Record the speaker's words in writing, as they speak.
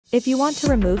If you want to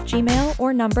remove Gmail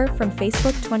or number from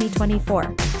Facebook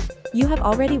 2024, you have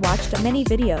already watched many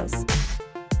videos.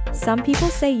 Some people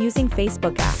say using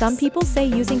Facebook apps. Some people say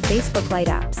using Facebook Lite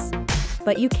apps.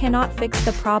 But you cannot fix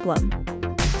the problem.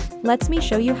 Let me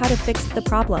show you how to fix the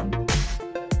problem.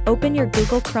 Open your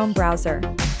Google Chrome browser.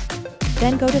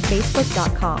 Then go to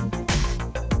facebook.com.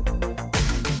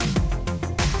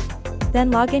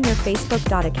 Then log in your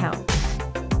Facebook account.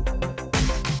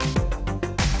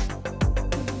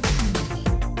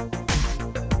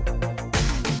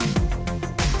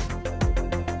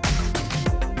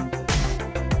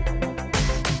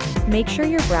 Make sure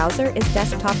your browser is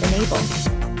desktop enabled.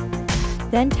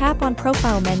 Then tap on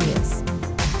Profile menus.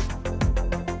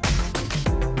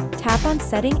 Tap on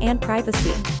Setting and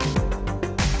Privacy.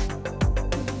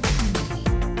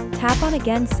 Tap on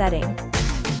again Setting.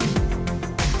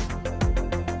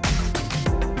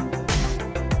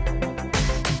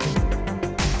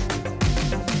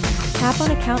 Tap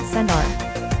on Account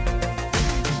Sendar.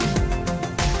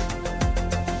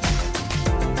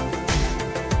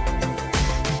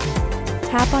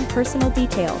 Tap on Personal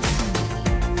Details.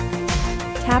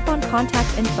 Tap on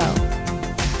Contact Info.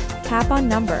 Tap on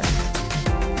Number.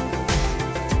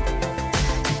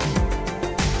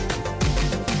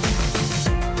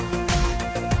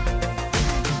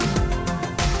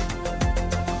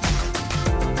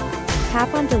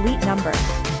 Tap on Delete Number.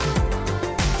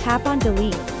 Tap on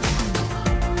Delete.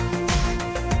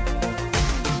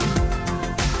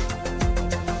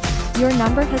 Your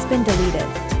number has been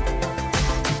deleted.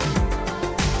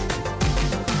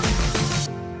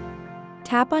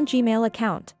 Tap on Gmail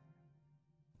account.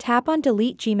 Tap on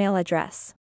Delete Gmail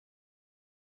address.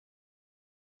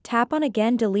 Tap on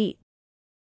again Delete.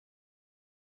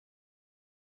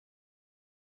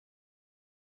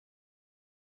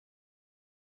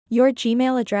 Your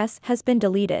Gmail address has been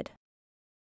deleted.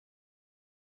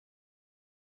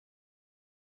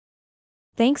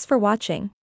 Thanks for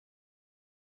watching.